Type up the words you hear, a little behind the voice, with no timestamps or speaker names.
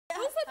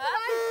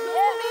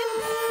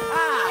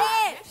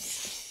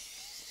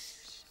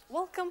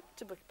Welcome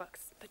to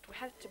Blikkbax, but we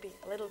have to be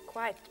a little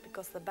quiet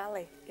because the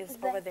ballet is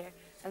over there,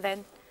 and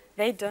then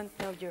they don't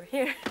know you're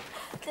here.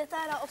 Dette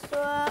er også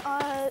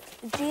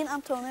Jean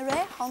Anthony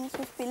Ray, han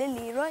som spiller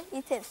Leroy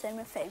i TV-serien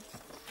med Fame.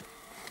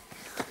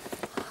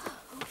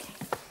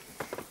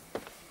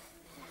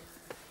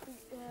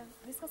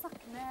 Vi skal snakke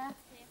med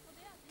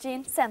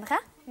Jean senere,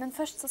 men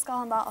først så skal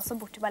han da altså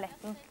bort til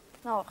balletten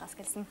med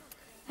overraskelsen.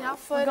 Ja,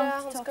 for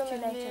han skal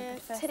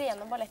nemlig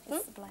trene balletten,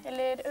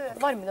 eller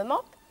varme den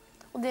opp,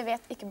 og det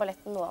vet ikke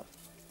balletten noe om.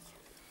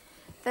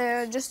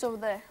 They're just over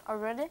there. Are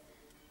you ready?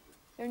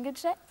 You're in good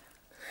shape?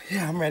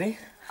 Yeah, I'm ready.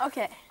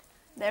 Okay.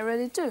 They're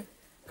ready too.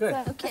 Good.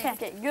 So,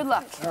 okay. Good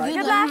luck. Right.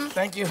 Good luck.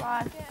 Thank you.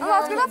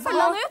 Nå skal du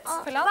følge han ut.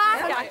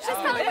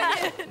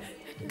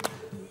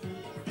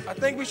 I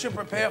think we should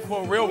prepare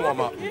for a real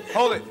warm-up.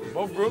 Hold it.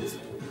 Both groups.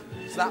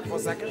 Stop for a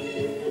second.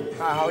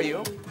 Hi, how are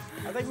you?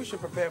 I think we should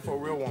prepare for a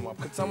real warm-up.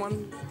 Could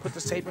someone put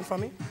this tape in for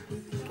me?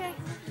 Okay.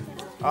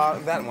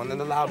 That one, and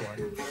the loud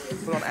one.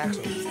 Put on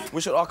action.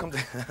 We should all come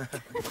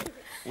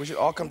we should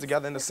all come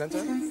together in the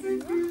center.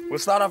 We'll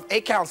start off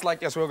 8 counts like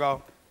this. We'll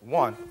go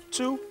 1,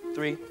 2,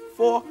 3,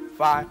 4,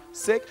 5,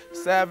 6,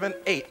 7,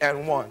 8,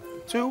 and 1,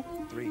 2,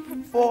 3,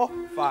 4,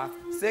 5,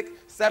 6,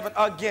 7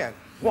 again.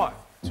 1,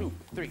 2,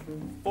 3,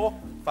 4,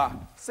 5,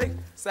 6,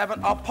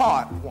 7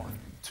 apart. 1,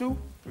 2,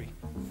 3,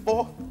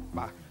 4,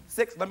 5,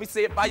 6. Let me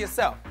see it by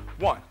yourself.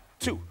 1,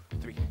 2,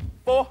 3,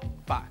 4,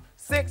 5,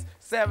 6,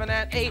 7,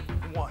 and 8.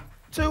 1,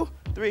 2,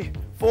 3,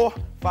 4,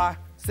 5,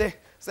 6,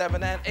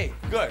 7, and 8.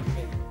 Good.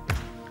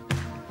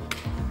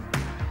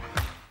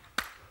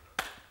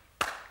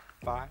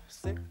 5,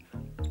 6,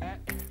 and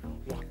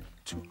 1,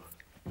 2,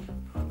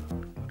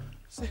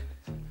 6,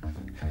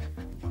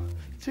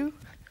 2,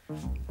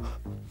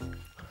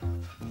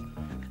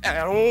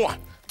 and 1,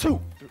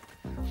 2, 3,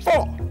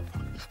 4,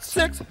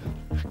 6,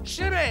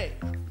 shimmy,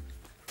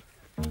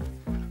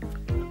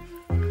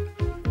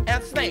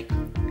 and snake.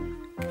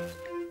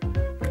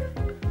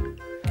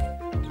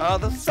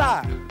 Other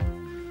side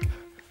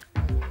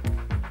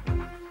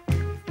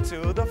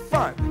to the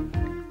front.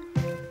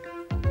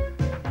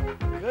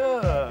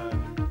 Good.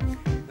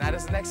 Now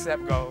this next step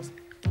goes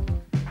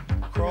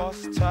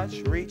cross,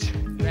 touch, reach.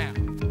 Now,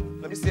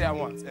 let me see that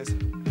once. It's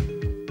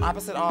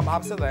opposite arm,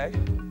 opposite leg.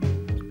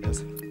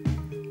 It's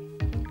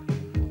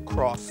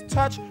cross,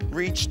 touch,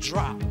 reach,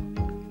 drop.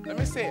 Let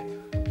me see it.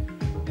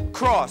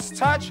 Cross,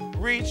 touch,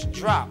 reach,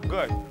 drop.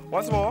 Good.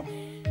 Once more.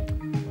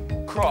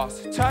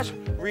 Cross, touch,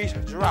 reach,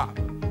 drop.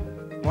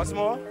 Once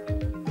more.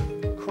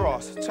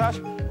 Cross, touch,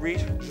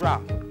 reach,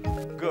 drop.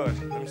 Good.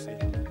 Let me see.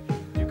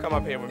 You come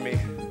up here with me.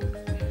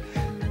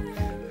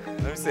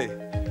 Let me see.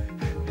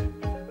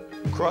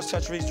 Cross,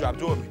 touch, reach, drop.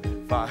 Do it with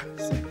me. 5,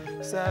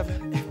 6,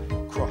 7,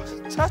 8. Cross,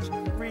 touch,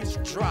 reach,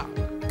 drop.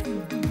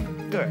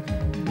 Good.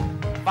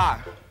 5.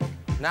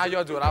 Now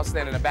you'll do it. I'll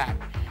stand in the back.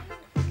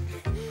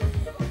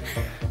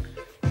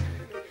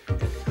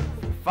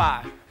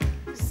 5,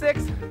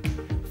 6,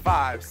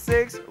 5,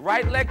 6.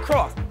 Right leg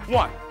cross.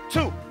 1,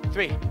 2,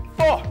 3,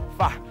 4,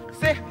 5,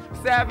 6,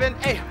 7,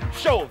 8.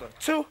 Shoulder.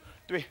 2,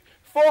 3,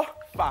 4,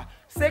 5,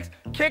 6.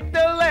 Kick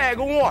the leg.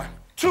 1,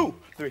 2,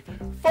 3,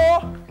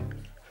 4.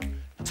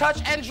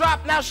 Touch and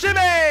drop. Now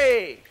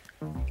shimmy.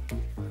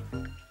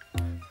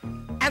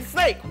 And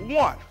snake.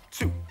 1,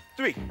 2,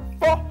 3,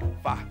 4,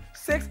 5,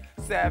 6,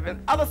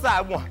 7. Other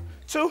side. 1,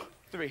 2,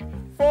 3,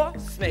 4.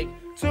 Snake.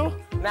 2.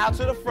 Now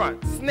to the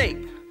front.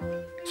 Snake.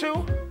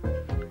 2,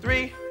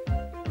 3,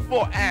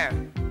 4.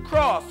 And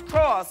cross,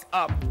 cross,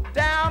 up,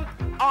 down,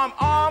 arm,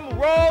 arm,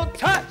 roll,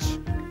 touch.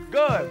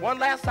 Good. One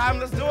last time.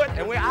 Let's do it,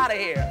 and we're out of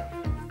here.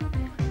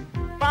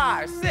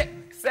 5, 6,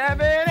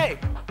 7, 8.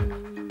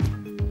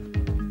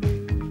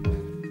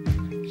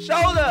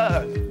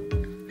 Shoulders.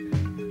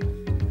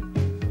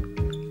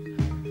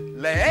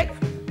 Leg.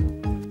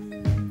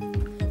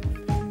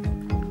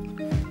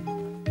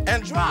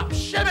 And drop.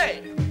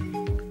 Shimmy.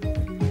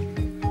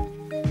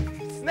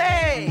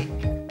 Snake.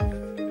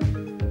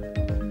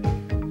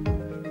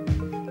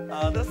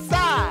 Other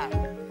side.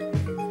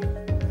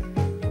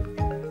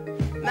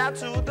 Now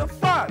to the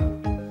front.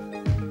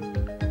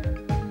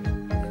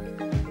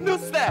 New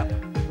step.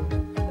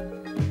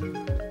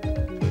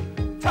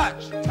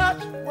 Touch,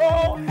 touch,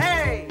 roll,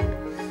 hey.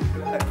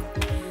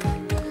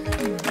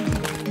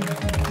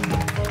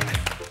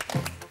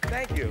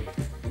 Thank you.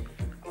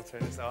 I'll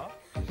turn this off.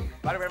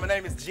 By the way, my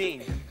name is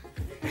Gene.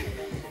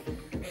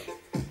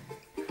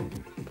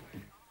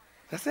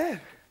 That's it.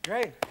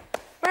 Great.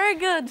 Very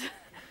good.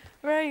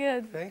 Very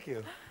good. Thank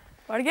you.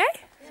 Var det gøy?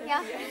 Ja.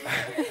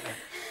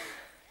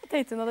 Jeg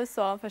tenkte når du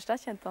så han først, da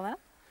kjente han igjen?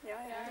 Ja.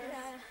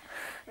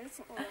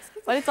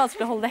 Det var litt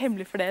vanskelig å holde det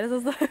hemmelig for dere, så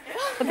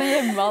at du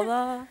hjemme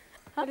hadde...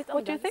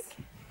 What do you think?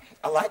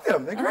 I like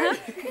them. They're great.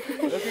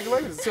 They're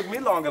great. It took me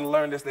longer to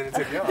learn this than it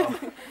took y'all.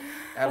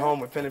 At home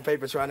with pen and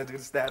paper trying to do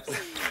the steps.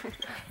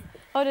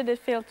 How did it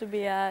feel to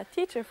be a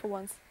teacher for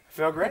once?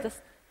 Feel great.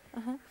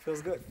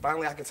 Feels good.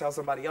 Finally, I can tell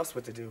somebody else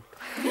what to do.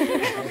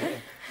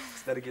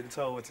 instead of getting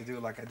told what to do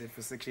like I did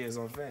for 6 years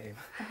on Fame.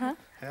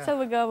 Yeah. So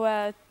we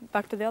go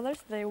back to the others.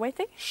 They're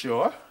waiting.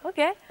 Sure.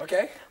 Okay.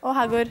 Okay. Og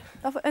Hagor,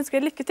 da ønsker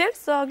jeg lykke til,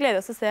 så gleder vi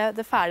oss til å se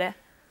det ferdig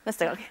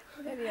neste gang.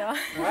 Ja.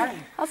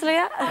 Ha så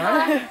lenge.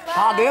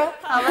 Ha det.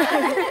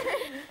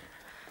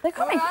 They're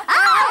coming.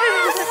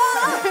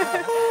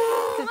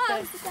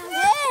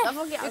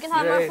 You can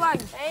have my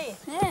flag. Hey.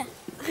 Yeah.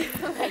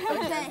 Okay.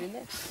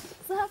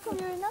 So how come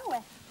you're in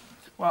Norway?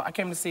 Well, I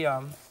came to see,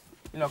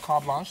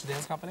 Carte Blanche, the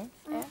dance company.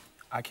 Yeah.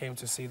 I came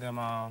to see them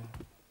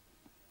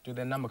do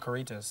their number,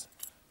 Caritas.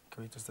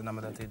 Caritas, the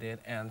number that they did.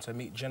 And to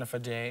meet Jennifer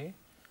Day,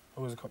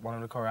 who was one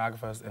of the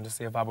choreographers, and to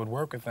see if I would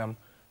work with them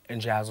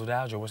in Jazzle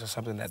Dazzle, which is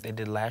something that they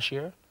did last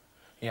year.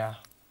 Yeah.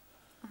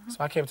 So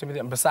I came to meet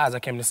them. Besides, I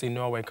came to see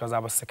Norway because I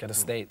was sick of the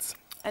States.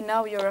 And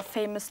now you're a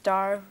famous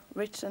star,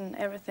 rich and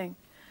everything.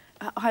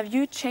 Have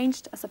you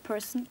changed as a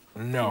person?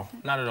 No,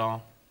 not at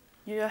all.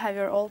 You have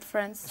your old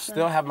friends?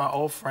 Still have my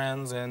old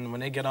friends, and when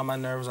they get on my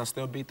nerves, I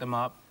still beat them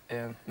up.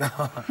 And no,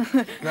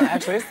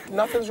 actually,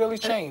 nothing's really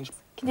changed.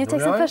 Can you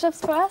take some push-ups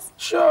for us?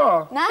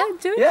 Sure. No?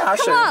 Do it. Yeah, I'll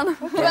show Come you.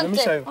 on. Okay, let me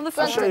show you. On the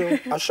front.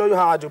 I'll show you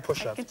how I do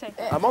push-ups.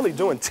 I'm only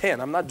doing 10.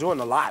 I'm not doing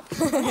a lot.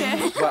 But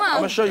I'm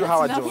going to show you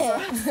how I do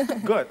them.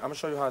 Good. I'm going to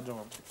show you how I do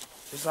them.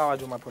 This is how I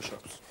do my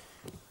push-ups.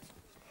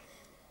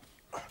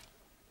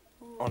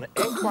 On an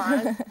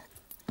incline,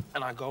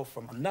 and I go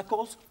from my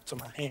knuckles to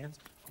my hands,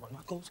 from my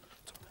knuckles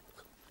to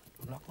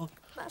my knuckles.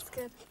 That's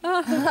good.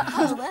 Oh,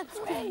 that's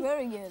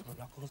very good. From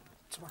my knuckles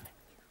to my hands.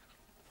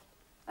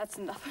 That's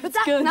enough. But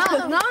that,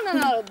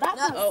 no.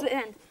 That's the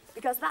end.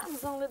 Because that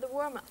was only the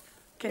warm-up.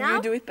 Can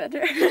you do it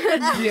better?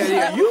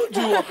 Yeah, you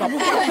do a couple.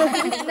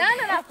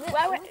 No.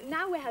 Well,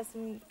 now we have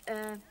some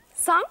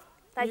song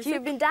that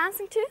you've been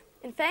dancing to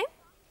in Fame.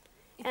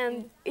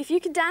 And if you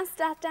could dance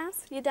that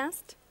dance, you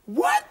danced.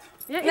 What?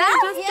 Yeah, you Now?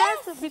 can just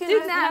Yes, dance. you can Do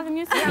do now. now. The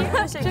music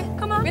here.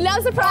 Come on. We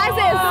love surprises.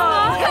 Come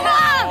on!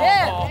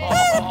 Yeah.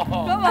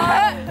 Come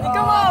on!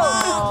 Come on!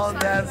 Oh,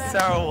 that's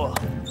terrible.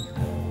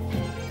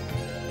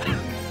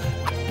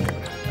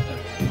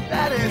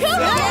 That is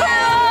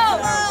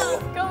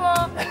Come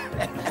on!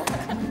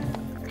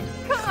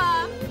 Come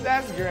on!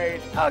 That's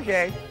great.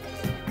 Okay.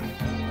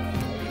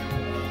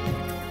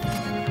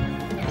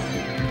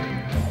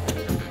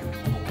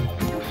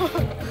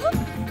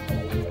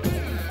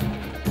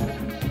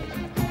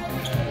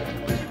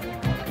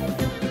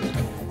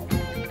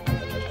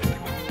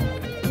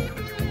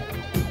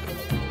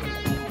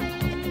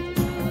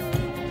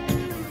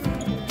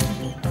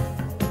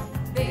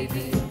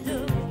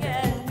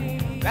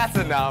 That's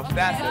enough.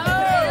 That's enough.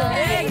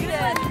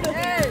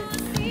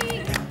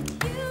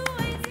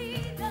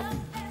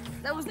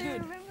 That was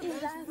good.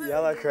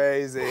 Y'all are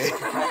crazy. We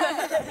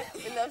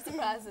love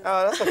surprises.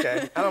 Oh, that's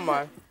okay. I don't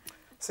mind.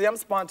 See, I'm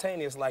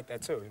spontaneous like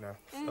that too,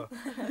 So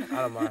I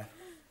don't mind.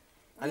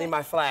 I need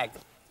my flag.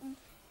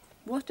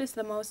 What is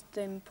the most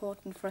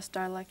important for a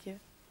star like you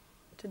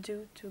to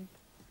do to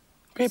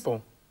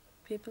People.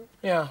 people?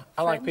 Yeah,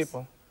 I like Friends?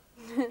 people.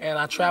 And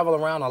I travel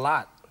around a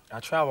lot. I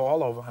travel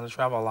all over, and I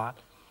travel a lot.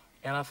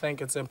 And I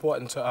think it's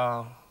important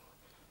to,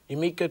 you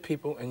meet good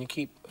people and you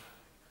keep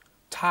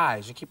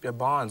ties, you keep your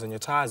bonds and your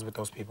ties with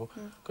those people.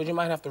 Because you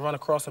might have to run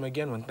across them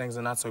again when things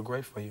are not so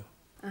great for you.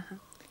 Do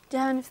you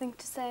have anything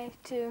to say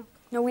to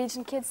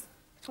Norwegian kids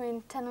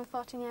between 10 and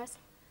 14 years?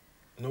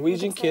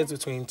 Norwegian kids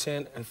between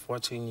 10 and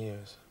 14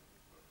 years.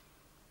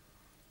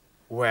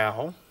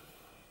 Well,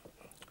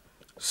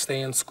 stay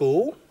in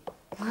school.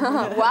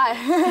 Why?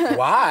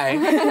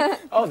 Why?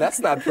 Oh, that's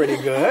not pretty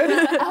good.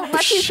 My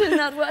teacher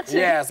not watching.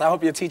 Yes, I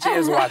hope your teacher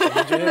is watching.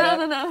 Did you hear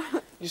that?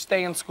 No. You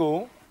stay in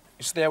school.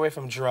 You stay away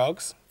from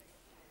drugs.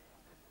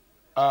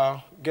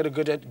 Get a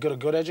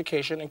good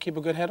education and keep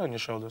a good head on your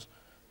shoulders.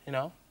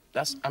 I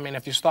mean,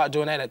 if you start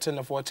doing that at 10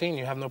 to 14,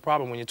 you have no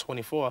problem when you're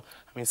 24. I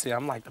mean, see,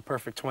 I'm like the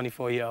perfect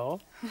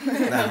 24-year-old. Is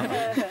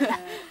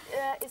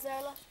there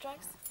a lot of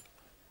drugs?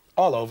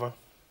 All over.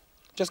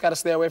 Just got to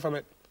stay away from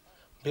it.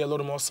 Be a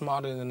little more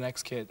smarter than the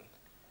next kid.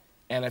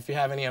 And if you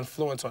have any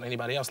influence on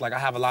anybody else, like I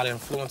have a lot of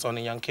influence on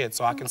the young kids,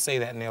 so I can say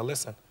that and they'll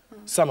listen.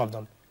 Some of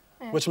them.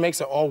 Which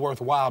makes it all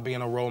worthwhile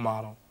being a role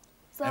model.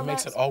 So It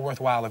makes it all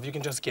worthwhile. If you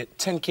can just get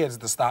 10 kids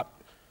to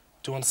stop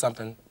doing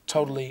something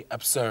totally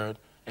absurd,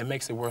 it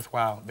makes it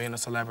worthwhile being a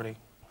celebrity.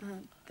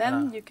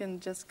 Then you can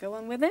just go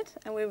on with it,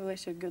 and we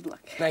wish you good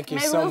luck. Thank you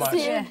Maybe so we'll much.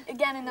 see you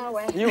again in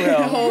Norway. You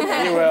will.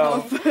 You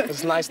will.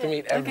 It's nice to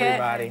meet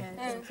everybody.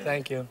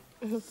 Thank you.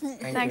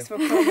 Thanks for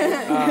coming.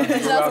 You're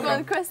Just welcome.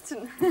 one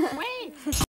question. Wait.